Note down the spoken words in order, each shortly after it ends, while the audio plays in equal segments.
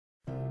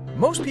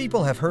Most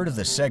people have heard of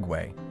the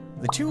Segway,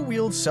 the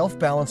two-wheeled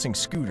self-balancing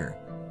scooter.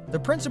 The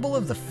principle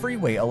of the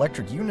Freiway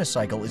electric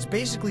unicycle is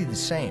basically the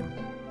same.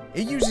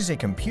 It uses a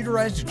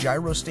computerized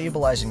gyro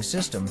stabilizing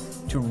system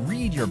to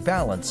read your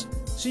balance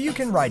so you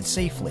can ride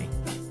safely.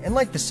 And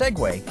like the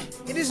Segway,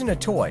 it isn't a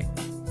toy.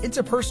 It's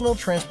a personal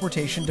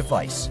transportation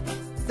device.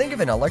 Think of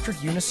an electric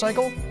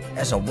unicycle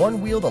as a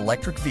one-wheeled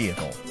electric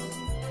vehicle.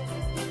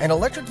 An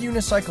electric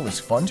unicycle is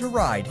fun to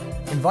ride,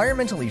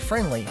 environmentally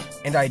friendly,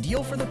 and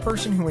ideal for the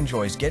person who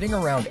enjoys getting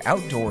around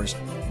outdoors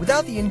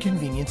without the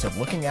inconvenience of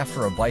looking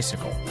after a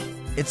bicycle.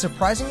 It's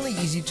surprisingly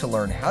easy to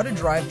learn how to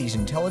drive these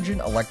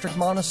intelligent electric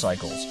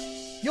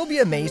monocycles. You'll be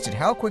amazed at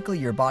how quickly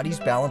your body's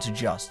balance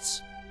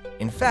adjusts.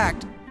 In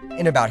fact,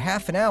 in about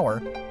half an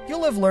hour,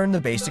 you'll have learned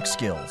the basic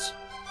skills.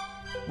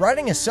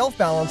 Riding a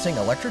self-balancing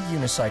electric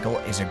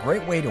unicycle is a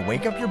great way to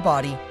wake up your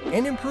body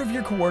and improve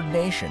your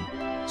coordination.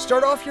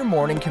 Start off your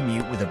morning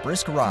commute with a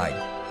brisk ride.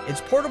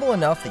 It's portable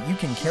enough that you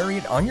can carry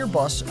it on your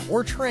bus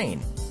or train.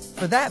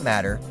 For that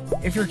matter,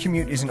 if your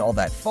commute isn't all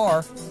that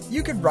far,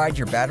 you could ride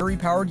your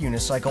battery-powered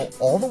unicycle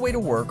all the way to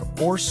work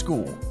or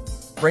school.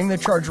 Bring the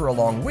charger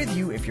along with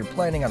you if you're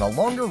planning on a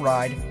longer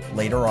ride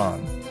later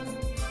on.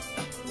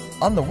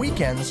 On the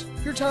weekends,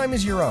 your time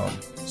is your own,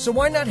 so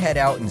why not head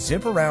out and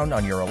zip around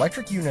on your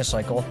electric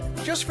unicycle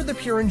just for the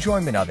pure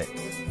enjoyment of it?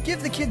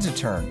 Give the kids a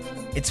turn.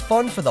 It's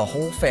fun for the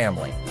whole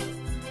family.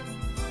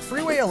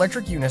 Freiway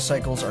electric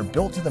unicycles are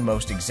built to the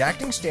most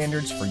exacting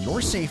standards for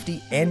your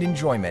safety and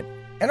enjoyment,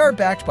 and are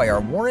backed by our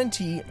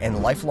warranty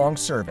and lifelong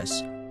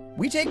service.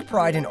 We take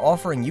pride in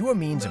offering you a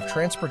means of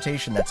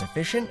transportation that's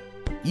efficient,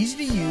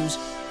 easy to use,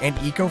 and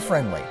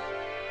eco-friendly.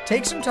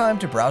 Take some time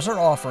to browse our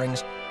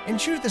offerings and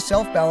choose the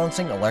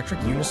self-balancing electric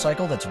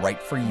unicycle that's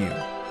right for you.